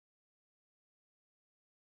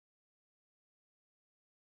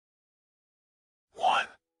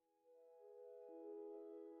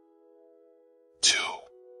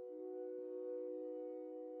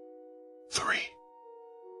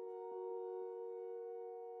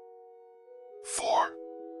4,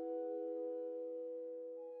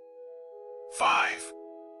 5,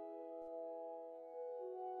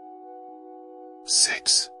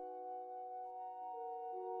 6,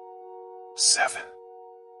 7,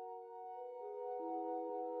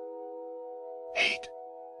 8,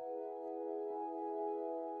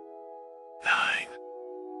 9,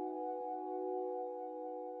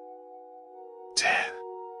 10,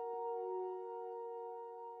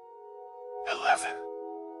 11,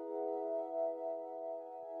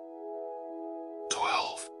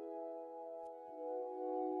 12,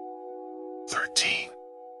 13,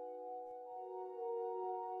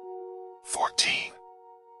 14,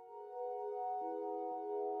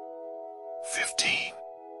 15,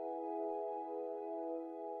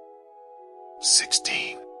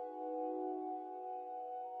 16,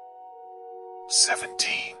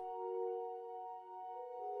 17,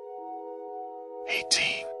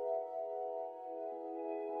 18,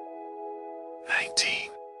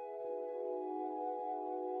 19,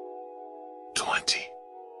 20,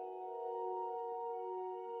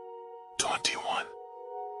 21,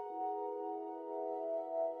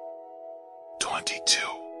 22,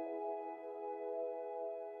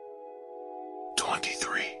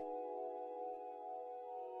 23,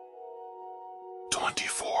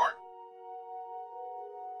 24,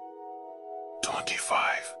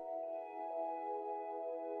 25,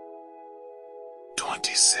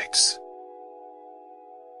 26,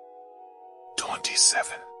 27,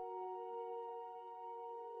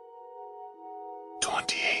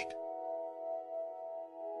 28,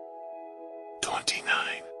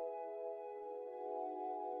 29,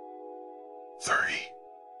 30,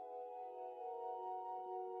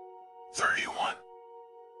 31,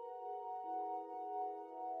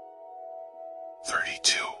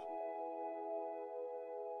 32,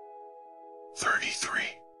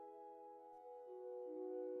 33,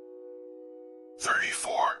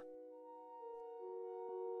 34,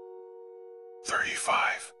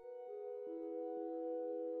 35,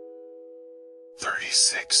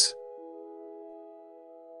 36,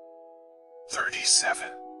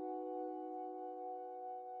 37,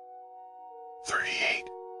 38,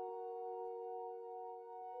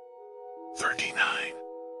 39,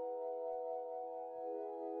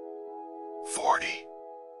 40,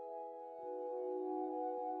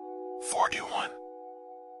 41,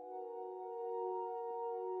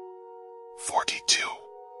 42,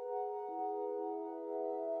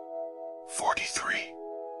 43,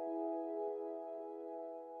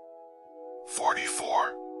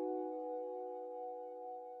 44,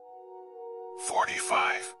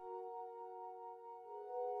 45,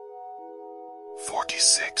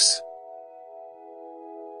 46,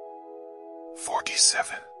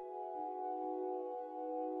 47,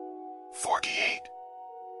 48,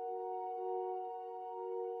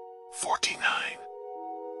 49,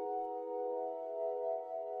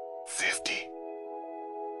 50,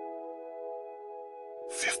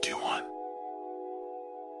 51,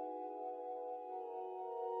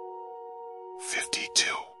 52,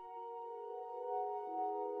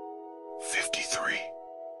 53,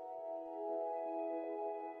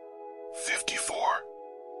 54,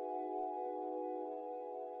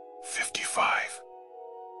 55,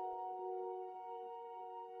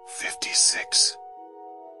 56,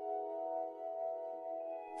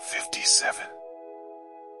 57,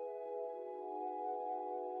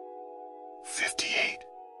 58,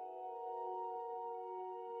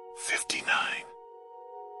 59,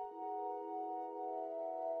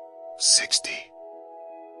 60,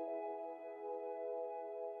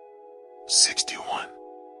 61,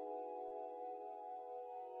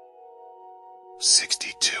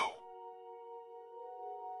 62,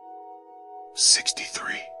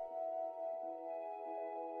 63,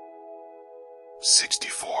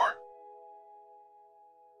 64,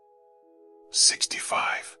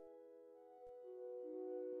 65,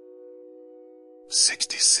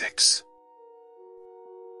 66,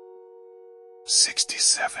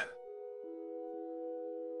 67,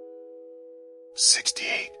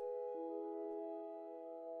 68,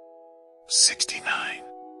 69,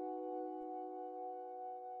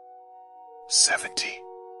 70,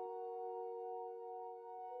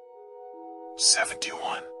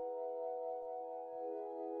 71,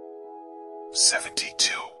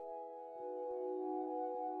 72,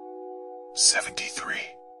 73,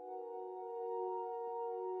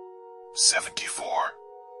 74,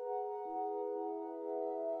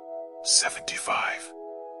 75,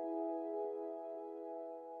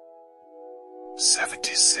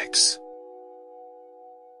 76,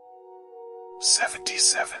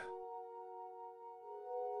 77,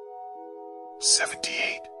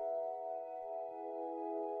 78,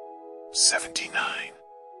 79,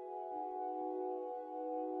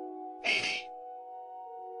 80,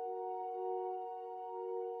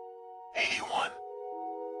 81,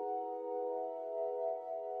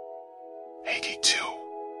 82,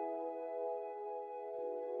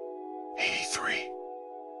 83,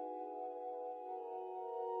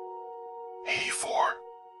 84,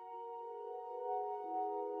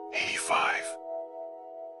 85,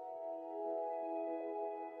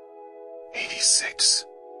 86,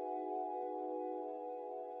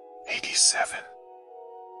 87,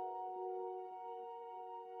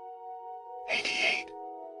 88,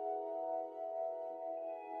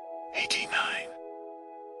 89,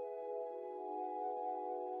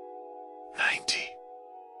 90,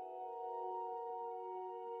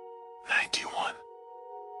 91,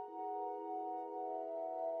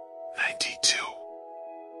 92,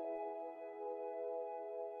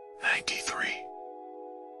 93,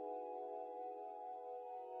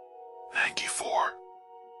 94,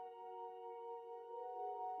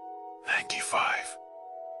 95,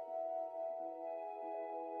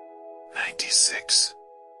 96,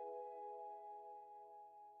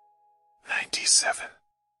 97,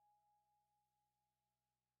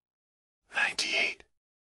 98,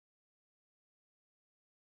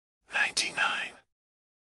 99,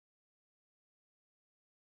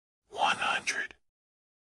 100.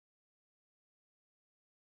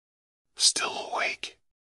 Still awake?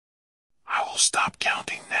 I will stop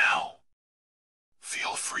counting now.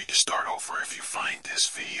 Feel free to start over if you find this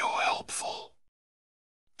video helpful.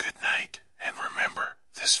 Good night, and remember,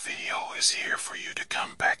 this video is here for you to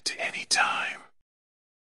come back to any time.